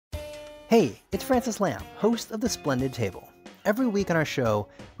Hey, it's Francis Lamb, host of The Splendid Table. Every week on our show,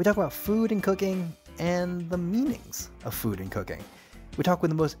 we talk about food and cooking and the meanings of food and cooking. We talk with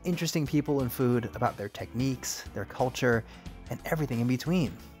the most interesting people in food about their techniques, their culture, and everything in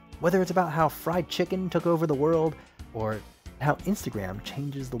between. Whether it's about how fried chicken took over the world or how Instagram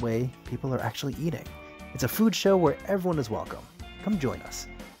changes the way people are actually eating. It's a food show where everyone is welcome. Come join us.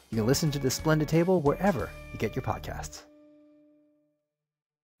 You can listen to The Splendid Table wherever you get your podcasts.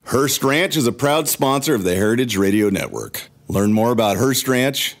 Hearst Ranch is a proud sponsor of the Heritage Radio Network. Learn more about Hearst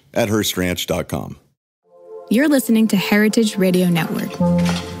Ranch at HearstRanch.com. You're listening to Heritage Radio Network.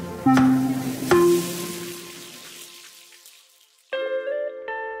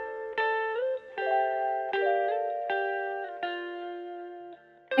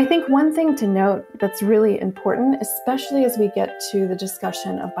 I think one thing to note that's really important, especially as we get to the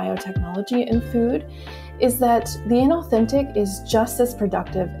discussion of biotechnology in food, is that the inauthentic is just as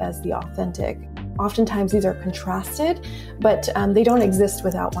productive as the authentic. Oftentimes these are contrasted, but they don't exist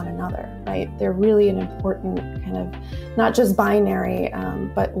without one another, right? They're really an important kind of, not just binary,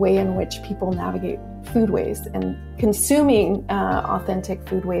 but way in which people navigate foodways, and consuming authentic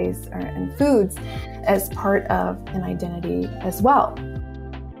foodways and foods as part of an identity as well.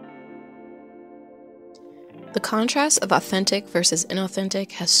 The contrast of authentic versus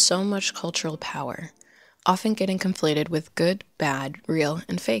inauthentic has so much cultural power, often getting conflated with good, bad, real,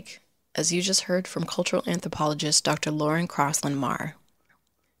 and fake, as you just heard from cultural anthropologist Dr. Lauren Crossland-Marr.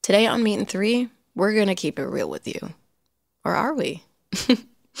 Today on Meat and Three, we're going to keep it real with you. Or are we?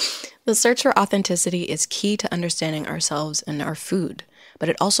 The search for authenticity is key to understanding ourselves and our food, but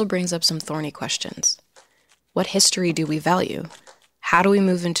it also brings up some thorny questions. What history do we value? How do we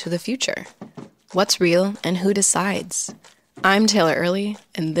move into the future? What's real and who decides? I'm Taylor Early,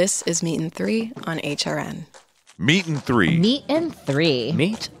 and this is Meat and Three on HRN. Meat and Three. Meat and Three.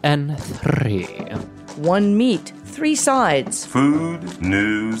 Meat and Three. One meat, three sides. Food,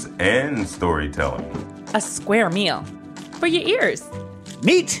 news, and storytelling. A square meal for your ears.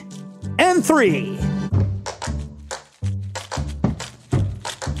 Meat and Three.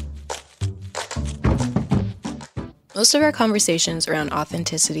 Most of our conversations around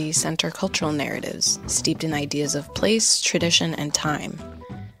authenticity center cultural narratives, steeped in ideas of place, tradition, and time.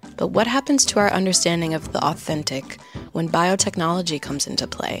 But what happens to our understanding of the authentic when biotechnology comes into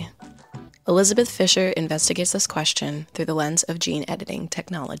play? Elizabeth Fisher investigates this question through the lens of gene editing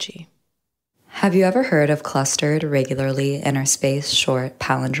technology. Have you ever heard of clustered, regularly interspaced, short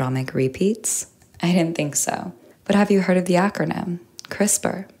palindromic repeats? I didn't think so. But have you heard of the acronym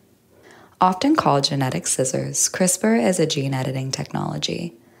CRISPR? Often called genetic scissors, CRISPR is a gene editing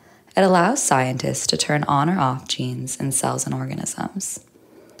technology. It allows scientists to turn on or off genes in cells and organisms.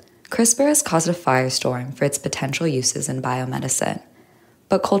 CRISPR has caused a firestorm for its potential uses in biomedicine,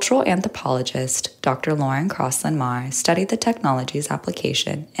 but cultural anthropologist Dr. Lauren Crossland-Marr studied the technology's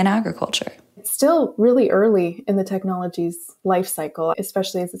application in agriculture. It's still really early in the technology's life cycle,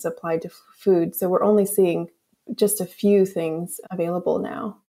 especially as it's applied to food, so we're only seeing just a few things available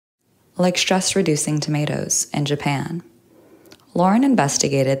now. Like stress-reducing tomatoes in Japan. Lauren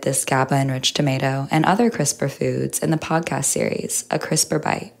investigated this GABA-enriched tomato and other CRISPR foods in the podcast series, A CRISPR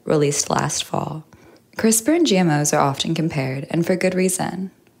Bite, released last fall. CRISPR and GMOs are often compared, and for good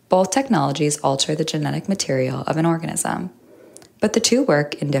reason. Both technologies alter the genetic material of an organism, but the two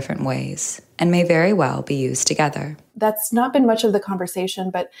work in different ways and may very well be used together. That's not been much of the conversation,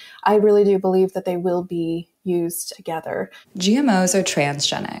 but I really do believe that they will be used together. GMOs are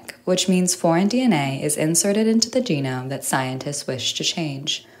transgenic, which means foreign DNA is inserted into the genome that scientists wish to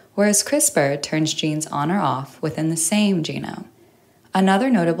change, whereas CRISPR turns genes on or off within the same genome. Another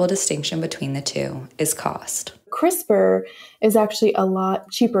notable distinction between the two is cost. CRISPR is actually a lot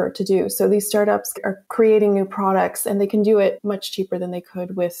cheaper to do. So these startups are creating new products, and they can do it much cheaper than they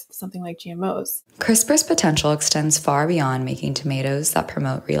could with something like GMOs. CRISPR's potential extends far beyond making tomatoes that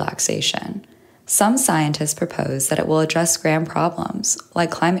promote relaxation. Some scientists propose that it will address grand problems,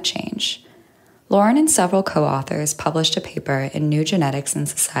 like climate change. Lauren and several co-authors published a paper in New Genetics and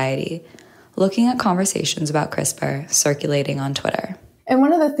Society, looking at conversations about CRISPR circulating on Twitter. And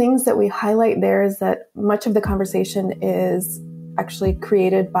one of the things that we highlight there is that much of the conversation is actually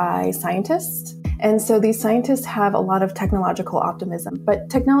created by scientists. And so these scientists have a lot of technological optimism, but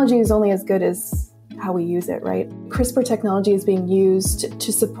technology is only as good as how we use it, right? CRISPR technology is being used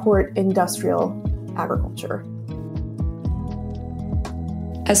to support industrial agriculture.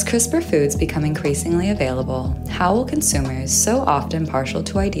 As CRISPR foods become increasingly available, how will consumers, so often partial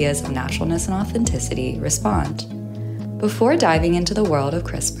to ideas of naturalness and authenticity, respond? Before diving into the world of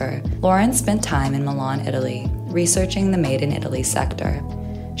CRISPR, Lauren spent time in Milan, Italy, researching the Made in Italy sector.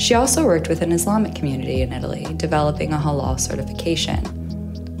 She also worked with an Islamic community in Italy, developing a halal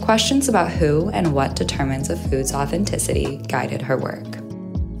certification. Questions about who and what determines a food's authenticity guided her work.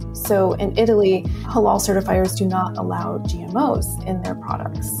 So in Italy, halal certifiers do not allow GMOs in their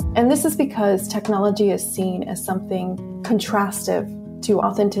products. And this is because technology is seen as something contrastive to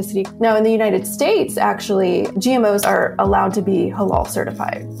authenticity. Now, in the United States, actually, GMOs are allowed to be halal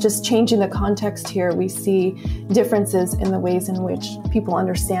certified. Just changing the context here, we see differences in the ways in which people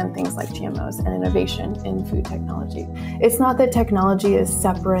understand things like GMOs and innovation in food technology. It's not that technology is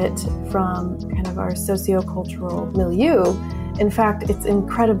separate from kind of our sociocultural milieu. In fact, it's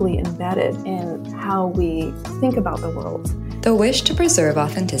incredibly embedded in how we think about the world. The wish to preserve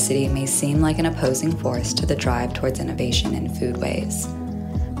authenticity may seem like an opposing force to the drive towards innovation in foodways.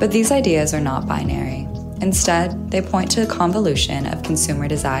 But these ideas are not binary. Instead, they point to a convolution of consumer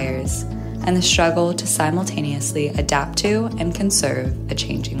desires and the struggle to simultaneously adapt to and conserve a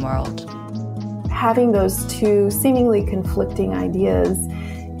changing world. Having those two seemingly conflicting ideas,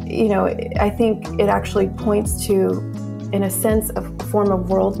 I think it actually points to, in a sense, a form of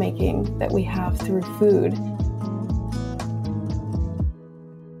world making that we have through food.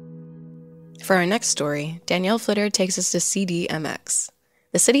 For our next story, Danielle Flitter takes us to CDMX.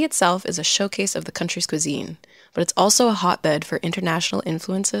 The city itself is a showcase of the country's cuisine, but it's also a hotbed for international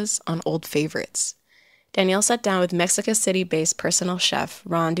influences on old favorites. Danielle sat down with Mexico City-based personal chef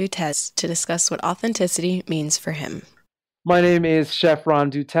Ron Dutez to discuss what authenticity means for him. My name is Chef Ron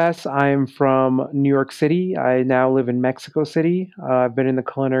Dutez. I'm from New York City. I now live in Mexico City. I've been in the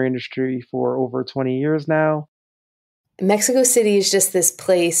culinary industry for over 20 years now. Mexico City is just this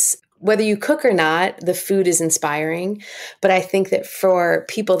place. Whether you cook or not, the food is inspiring. But I think that for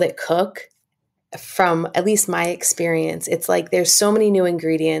people that cook, from at least my experience, it's like there's so many new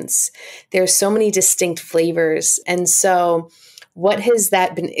ingredients. There's so many distinct flavors. And so what has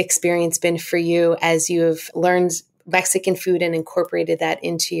that experience been for you as you have learned Mexican food and incorporated that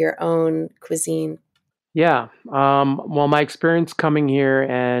into your own cuisine? Yeah. Well, my experience coming here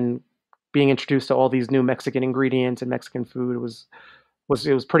and being introduced to all these new Mexican ingredients and Mexican food was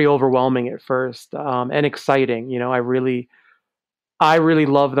pretty overwhelming at first, and exciting. I really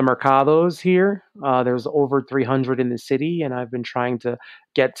love the mercados here. There's over 300 in the city, and I've been trying to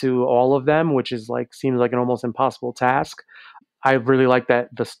get to all of them, which is seems like an almost impossible task. I really like that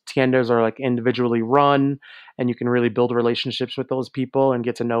the tiendas are individually run, and you can really build relationships with those people and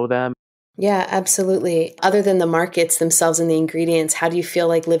get to know them. Yeah, absolutely. Other than the markets themselves and the ingredients, how do you feel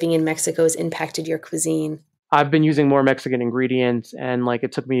like living in Mexico has impacted your cuisine? I've been using more Mexican ingredients, and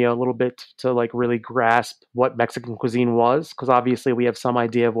it took me a little bit to really grasp what Mexican cuisine was, because obviously we have some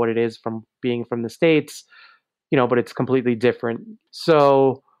idea of what it is from being from the States, but it's completely different.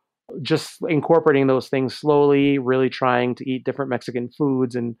 So just incorporating those things slowly, really trying to eat different Mexican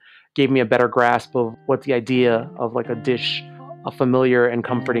foods, and gave me a better grasp of what the idea of a dish, a familiar and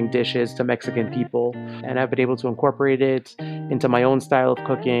comforting dish is to Mexican people. And I've been able to incorporate it into my own style of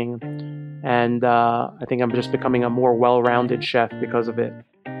cooking. And I think I'm just becoming a more well-rounded chef because of it.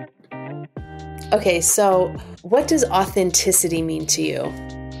 Okay, so what does authenticity mean to you?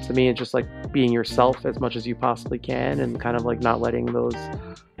 To me, it's just being yourself as much as you possibly can, and kind of not letting those,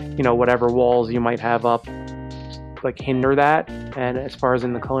 whatever walls you might have up, hinder that. And as far as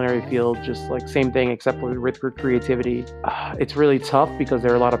in the culinary field, just same thing, except with creativity. It's really tough because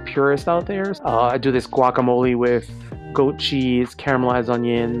there are a lot of purists out there. I do this guacamole with goat cheese, caramelized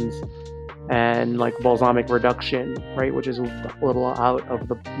onions, and balsamic reduction, right, which is a little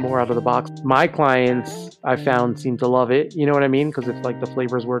more out of the box. My clients, I found, seem to love it. You know what I mean? Because if the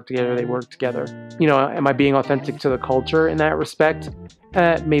flavors work together, they work together. Am I being authentic to the culture in that respect?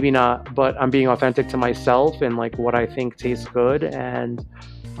 Maybe not, but I'm being authentic to myself and what I think tastes good, and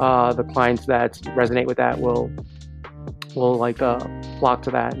the clients that resonate with that will flock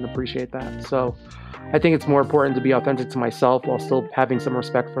to that and appreciate that. So I think it's more important to be authentic to myself while still having some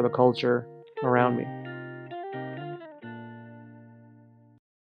respect for the culture around me.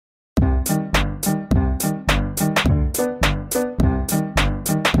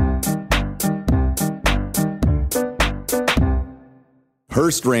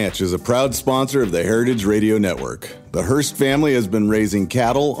 Hearst Ranch is a proud sponsor of the Heritage Radio Network. The Hearst family has been raising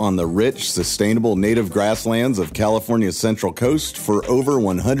cattle on the rich, sustainable native grasslands of California's Central Coast for over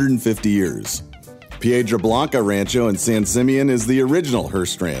 150 years. Piedra Blanca Rancho in San Simeon is the original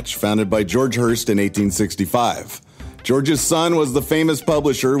Hearst Ranch, founded by George Hearst in 1865. George's son was the famous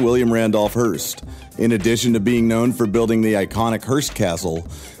publisher William Randolph Hearst. In addition to being known for building the iconic Hearst Castle,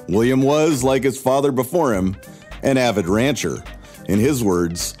 William was, like his father before him, an avid rancher. In his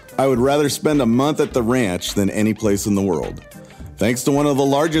words, "I would rather spend a month at the ranch than any place in the world." Thanks to one of the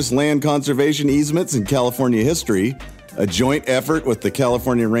largest land conservation easements in California history, a joint effort with the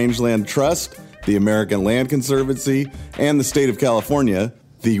California Rangeland Trust, the American Land Conservancy, and the state of California,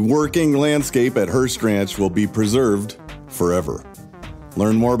 the working landscape at Hearst Ranch will be preserved forever.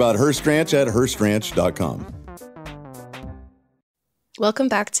 Learn more about Hearst Ranch at HearstRanch.com. Welcome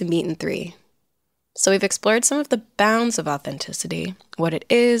back to Meat and Three. So we've explored some of the bounds of authenticity, what it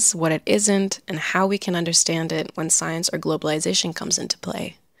is, what it isn't, and how we can understand it when science or globalization comes into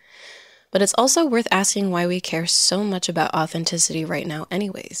play. But it's also worth asking why we care so much about authenticity right now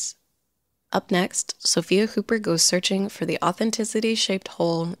anyways. Up next, Sophia Hooper goes searching for the authenticity-shaped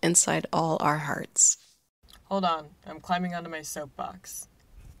hole inside all our hearts. Hold on, I'm climbing onto my soapbox.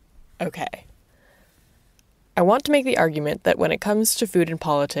 Okay. I want to make the argument that when it comes to food and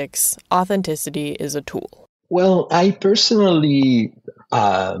politics, authenticity is a tool. Well, I personally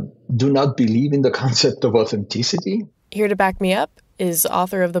do not believe in the concept of authenticity. Here to back me up is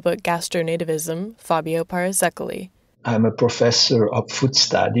author of the book Gastronativism, Fabio Parisecoli. I'm a professor of food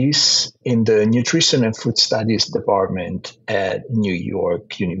studies in the Nutrition and Food Studies department at New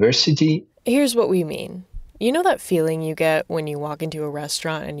York University. Here's what we mean. You know that feeling you get when you walk into a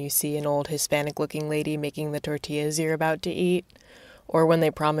restaurant and you see an old Hispanic-looking lady making the tortillas you're about to eat? Or when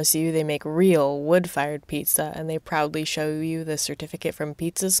they promise you they make real wood-fired pizza and they proudly show you the certificate from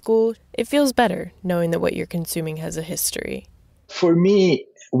pizza school? It feels better knowing that what you're consuming has a history. For me,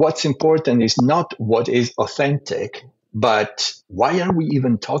 what's important is not what is authentic, but why are we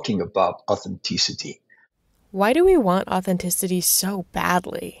even talking about authenticity? Why do we want authenticity so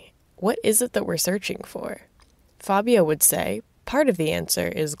badly? What is it that we're searching for? Fabio would say part of the answer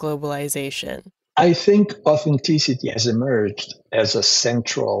is globalization. I think authenticity has emerged as a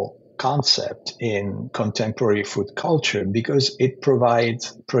central concept in contemporary food culture because it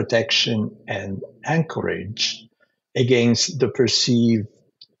provides protection and anchorage against the perceived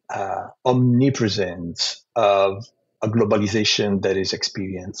omnipresence of a globalization that is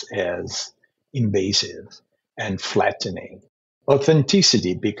experienced as invasive and flattening.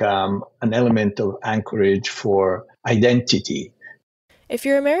 Authenticity become an element of anchorage for identity. If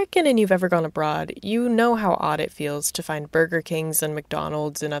you're American and you've ever gone abroad, you know how odd it feels to find Burger Kings and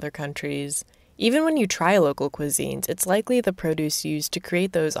McDonald's in other countries. Even when you try local cuisines, it's likely the produce used to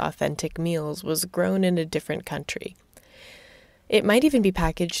create those authentic meals was grown in a different country. It might even be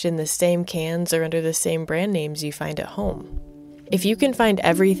packaged in the same cans or under the same brand names you find at home. If you can find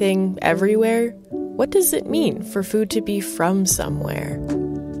everything everywhere, what does it mean for food to be from somewhere?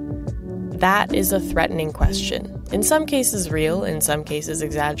 That is a threatening question. In some cases real, in some cases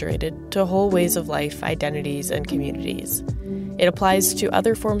exaggerated, to whole ways of life, identities, and communities. It applies to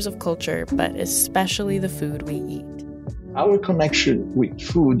other forms of culture, but especially the food we eat. Our connection with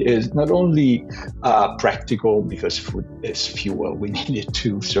food is not only practical because food is fuel, we need it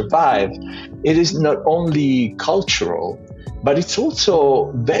to survive. It is not only cultural, but it's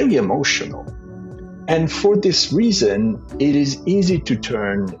also very emotional. And for this reason, it is easy to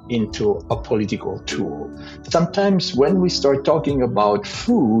turn into a political tool. Sometimes when we start talking about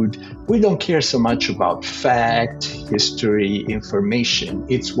food, we don't care so much about fact, history, information.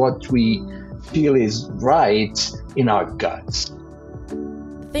 It's what we feel is right in our guts.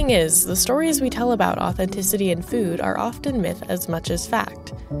 The thing is, the stories we tell about authenticity in food are often myth as much as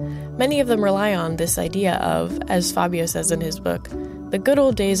fact. Many of them rely on this idea of, as Fabio says in his book, the good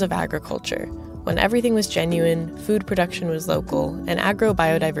old days of agriculture, when everything was genuine, food production was local, and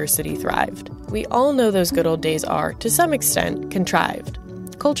agrobiodiversity thrived. We all know those good old days are, to some extent, contrived.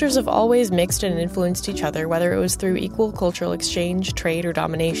 Cultures have always mixed and influenced each other, whether it was through equal cultural exchange, trade, or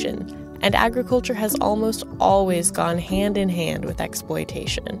domination. And agriculture has almost always gone hand in hand with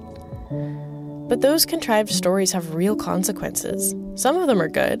exploitation. But those contrived stories have real consequences. Some of them are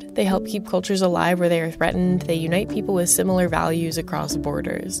good. They help keep cultures alive where they are threatened. They unite people with similar values across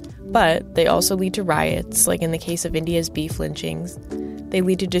borders. But they also lead to riots, like in the case of India's beef lynchings. They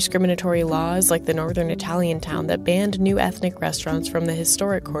lead to discriminatory laws, like the northern Italian town that banned new ethnic restaurants from the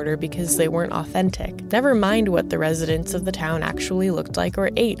historic quarter because they weren't authentic. Never mind what the residents of the town actually looked like or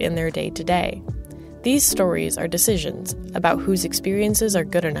ate in their day-to-day. These stories are decisions about whose experiences are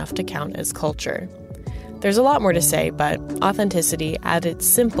good enough to count as culture. There's a lot more to say, but authenticity, at its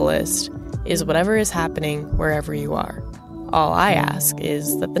simplest, is whatever is happening wherever you are. All I ask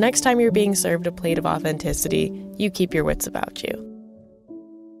is that the next time you're being served a plate of authenticity, you keep your wits about you.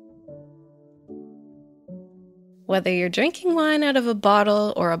 Whether you're drinking wine out of a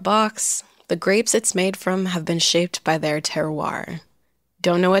bottle or a box, the grapes it's made from have been shaped by their terroir.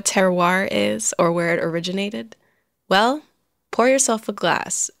 Don't know what terroir is or where it originated? Well, pour yourself a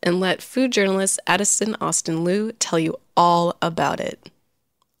glass and let food journalist Addison Austin Liu tell you all about it.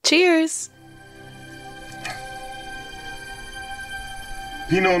 Cheers!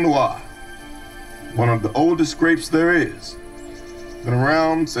 Pinot Noir, one of the oldest grapes there is. Been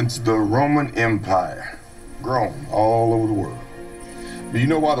around since the Roman Empire, grown all over the world. Do you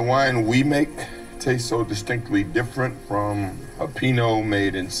know why the wine we make tastes so distinctly different from a Pinot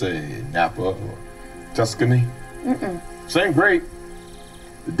made in, say, Napa or Tuscany? Same grape.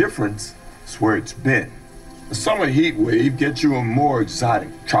 The difference is where it's been. The summer heat wave gets you a more exotic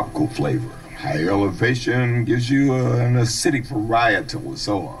tropical flavor. High elevation gives you an acidic varietal and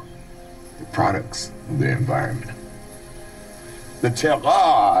so on. The products of the environment. The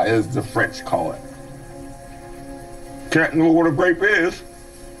terroir, as the French call it. Can't know what a grape is,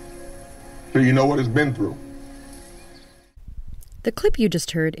 so you know what it's been through. The clip you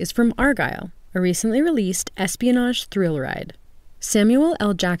just heard is from Argylle, a recently released espionage thrill ride. Samuel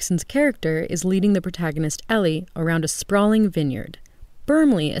L. Jackson's character is leading the protagonist Ellie around a sprawling vineyard,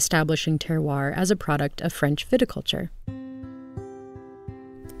 firmly establishing terroir as a product of French viticulture.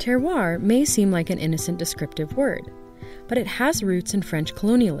 Terroir may seem like an innocent descriptive word, but it has roots in French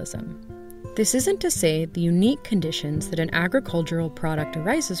colonialism. This isn't to say the unique conditions that an agricultural product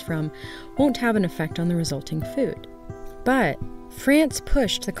arises from won't have an effect on the resulting food. But France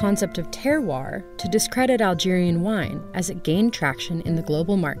pushed the concept of terroir to discredit Algerian wine as it gained traction in the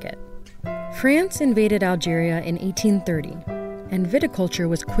global market. France invaded Algeria in 1830, and viticulture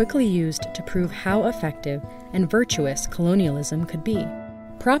was quickly used to prove how effective and virtuous colonialism could be.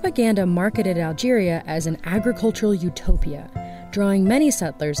 Propaganda marketed Algeria as an agricultural utopia, drawing many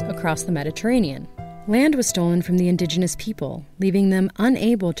settlers across the Mediterranean. Land was stolen from the indigenous people, leaving them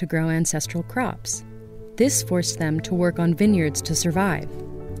unable to grow ancestral crops. This forced them to work on vineyards to survive.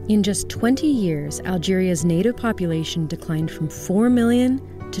 In just 20 years, Algeria's native population declined from 4 million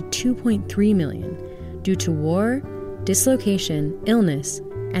to 2.3 million due to war, dislocation, illness,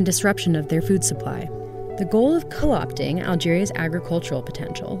 and disruption of their food supply. The goal of co-opting Algeria's agricultural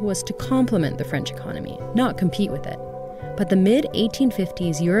potential was to complement the French economy, not compete with it. But the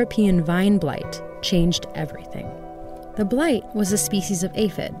mid-1850s European vine blight changed everything. The blight was a species of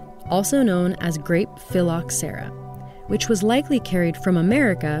aphid, also known as grape phylloxera, which was likely carried from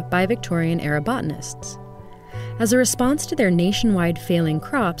America by Victorian-era botanists. As a response to their nationwide failing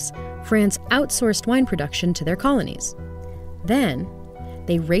crops, France outsourced wine production to their colonies. Then,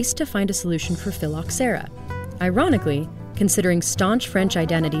 they raced to find a solution for phylloxera. Ironically, considering staunch French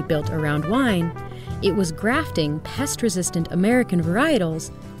identity built around wine, it was grafting pest-resistant American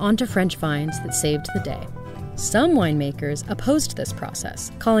varietals onto French vines that saved the day. Some winemakers opposed this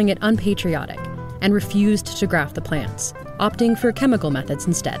process, calling it unpatriotic, and refused to graft the plants, opting for chemical methods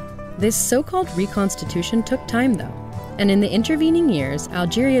instead. This so-called reconstitution took time, though, and in the intervening years,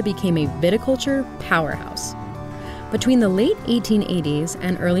 Algeria became a viticulture powerhouse. Between the late 1880s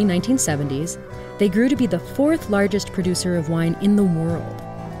and early 1970s, they grew to be the fourth largest producer of wine in the world.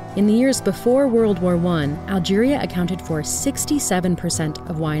 In the years before World War I, Algeria accounted for 67%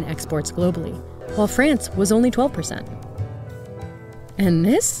 of wine exports globally, while France was only 12%. And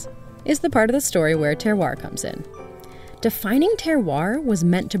this is the part of the story where terroir comes in. Defining terroir was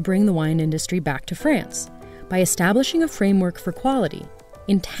meant to bring the wine industry back to France by establishing a framework for quality,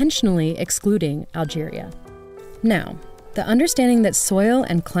 intentionally excluding Algeria. Now, the understanding that soil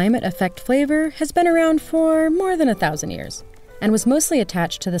and climate affect flavor has been around for more than 1,000 years, and was mostly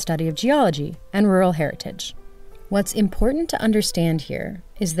attached to the study of geology and rural heritage. What's important to understand here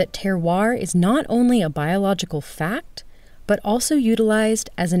is that terroir is not only a biological fact, but also utilized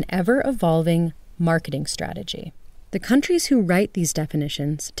as an ever-evolving marketing strategy. The countries who write these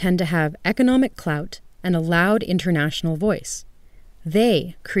definitions tend to have economic clout and a loud international voice.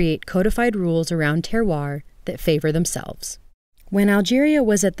 They create codified rules around terroir that favor themselves. When Algeria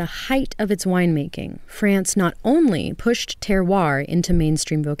was at the height of its winemaking, France not only pushed terroir into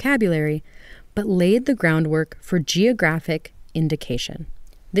mainstream vocabulary, but laid the groundwork for geographic indication.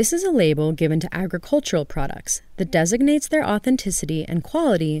 This is a label given to agricultural products that designates their authenticity and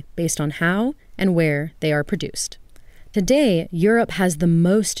quality based on how and where they are produced. Today, Europe has the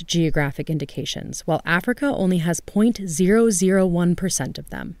most geographic indications, while Africa only has 0.001% of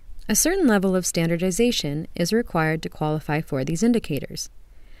them. A certain level of standardization is required to qualify for these indicators.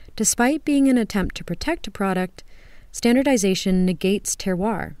 Despite being an attempt to protect a product, standardization negates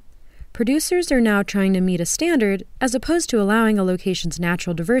terroir. Producers are now trying to meet a standard as opposed to allowing a location's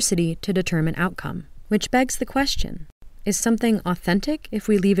natural diversity to determine outcome. Which begs the question, is something authentic if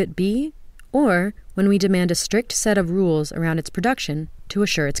we leave it be, or when we demand a strict set of rules around its production to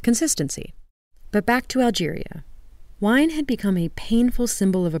assure its consistency? But back to Algeria. Wine had become a painful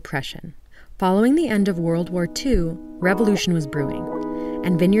symbol of oppression. Following the end of World War II, revolution was brewing,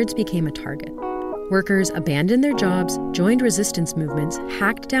 and vineyards became a target. Workers abandoned their jobs, joined resistance movements,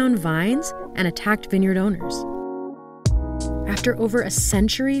 hacked down vines, and attacked vineyard owners. After over a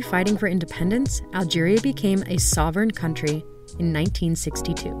century fighting for independence, Algeria became a sovereign country in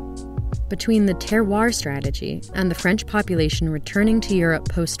 1962. Between the terroir strategy and the French population returning to Europe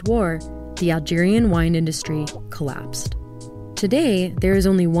post-war, the Algerian wine industry collapsed. Today, there is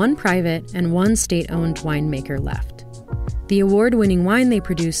only one private and one state-owned winemaker left. The award-winning wine they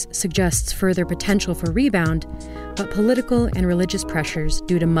produce suggests further potential for rebound, but political and religious pressures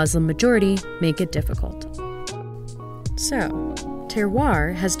due to Muslim majority make it difficult. So,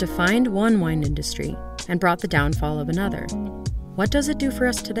 terroir has defined one wine industry and brought the downfall of another. What does it do for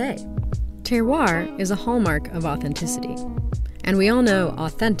us today? Terroir is a hallmark of authenticity. And we all know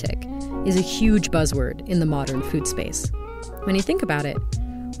authentic is a huge buzzword in the modern food space. When you think about it,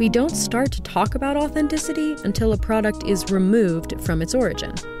 we don't start to talk about authenticity until a product is removed from its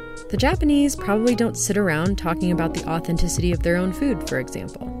origin. The Japanese probably don't sit around talking about the authenticity of their own food, for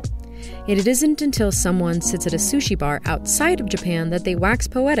example. It isn't until someone sits at a sushi bar outside of Japan that they wax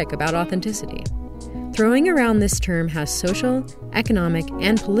poetic about authenticity. Throwing around this term has social, economic,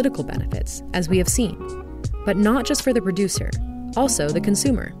 and political benefits, as we have seen, but not just for the producer, also the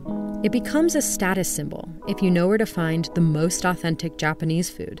consumer. It becomes a status symbol if you know where to find the most authentic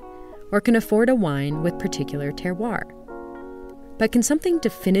Japanese food, or can afford a wine with particular terroir. But can something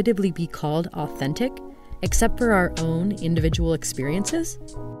definitively be called authentic, except for our own individual experiences?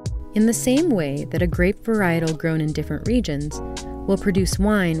 In the same way that a grape varietal grown in different regions will produce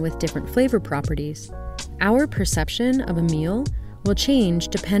wine with different flavor properties, our perception of a meal will change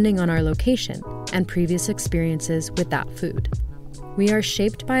depending on our location and previous experiences with that food. We are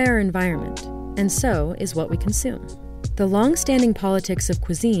shaped by our environment, and so is what we consume. The long-standing politics of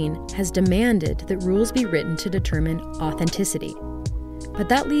cuisine has demanded that rules be written to determine authenticity. But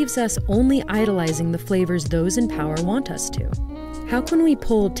that leaves us only idolizing the flavors those in power want us to. How can we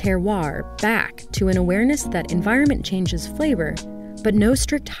pull terroir back to an awareness that environment changes flavor, but no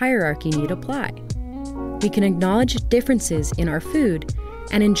strict hierarchy need apply? We can acknowledge differences in our food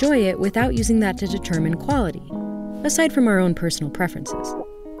and enjoy it without using that to determine quality, aside from our own personal preferences.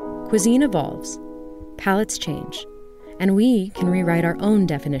 Cuisine evolves, palates change, and we can rewrite our own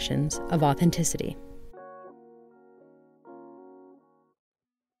definitions of authenticity.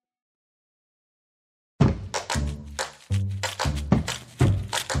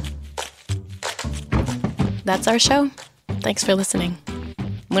 That's our show. Thanks for listening.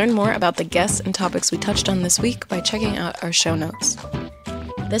 Learn more about the guests and topics we touched on this week by checking out our show notes.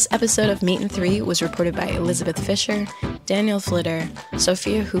 This episode of Meat and Three was reported by Elizabeth Fisher, Danielle Flitter,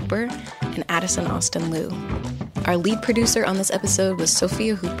 Sophia Hooper, and Addison Austin Liu. Our lead producer on this episode was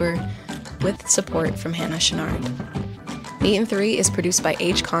Sophia Hooper, with support from Hannah Chouinard. Meat and Three is produced by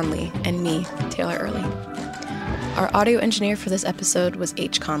H. Conley and me, Taylor Early. Our audio engineer for this episode was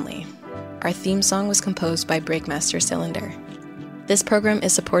H. Conley. Our theme song was composed by Breakmaster Cylinder. This program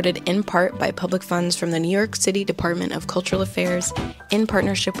is supported in part by public funds from the New York City Department of Cultural Affairs in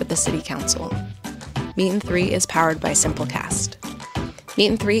partnership with the City Council. Meat and Three is powered by Simplecast. Meat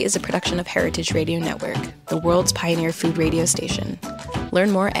and Three is a production of Heritage Radio Network, the world's pioneer food radio station.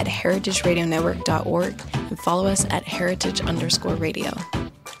 Learn more at heritageradionetwork.org and follow us at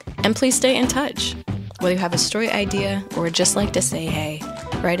heritage_radio. And please stay in touch. Whether you have a story idea or just like to say hey,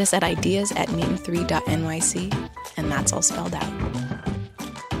 write us at ideas@meatand3.nyc, and that's all spelled out.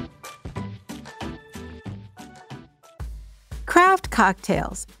 Craft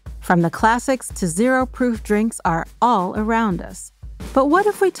cocktails, from the classics to zero-proof drinks, are all around us. But what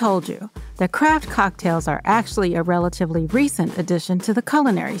if we told you that craft cocktails are actually a relatively recent addition to the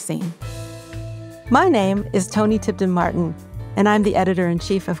culinary scene? My name is Toni Tipton-Martin, and I'm the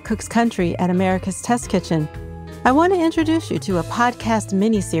editor-in-chief of Cook's Country at America's Test Kitchen. I want to introduce you to a podcast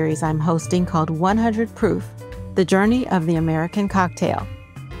mini-series I'm hosting called 100 Proof, The Journey of the American Cocktail.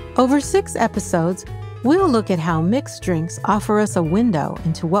 Over 6 episodes, we'll look at how mixed drinks offer us a window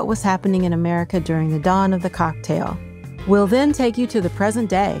into what was happening in America during the dawn of the cocktail. We'll then take you to the present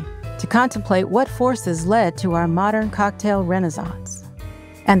day to contemplate what forces led to our modern cocktail renaissance.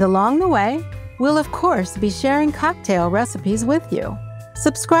 And along the way, we'll of course be sharing cocktail recipes with you.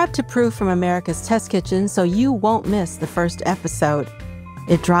 Subscribe to Proof from America's Test Kitchen so you won't miss the first episode.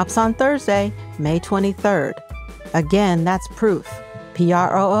 It drops on Thursday, May 23rd. Again, that's Proof,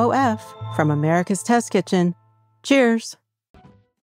 Proof, from America's Test Kitchen. Cheers.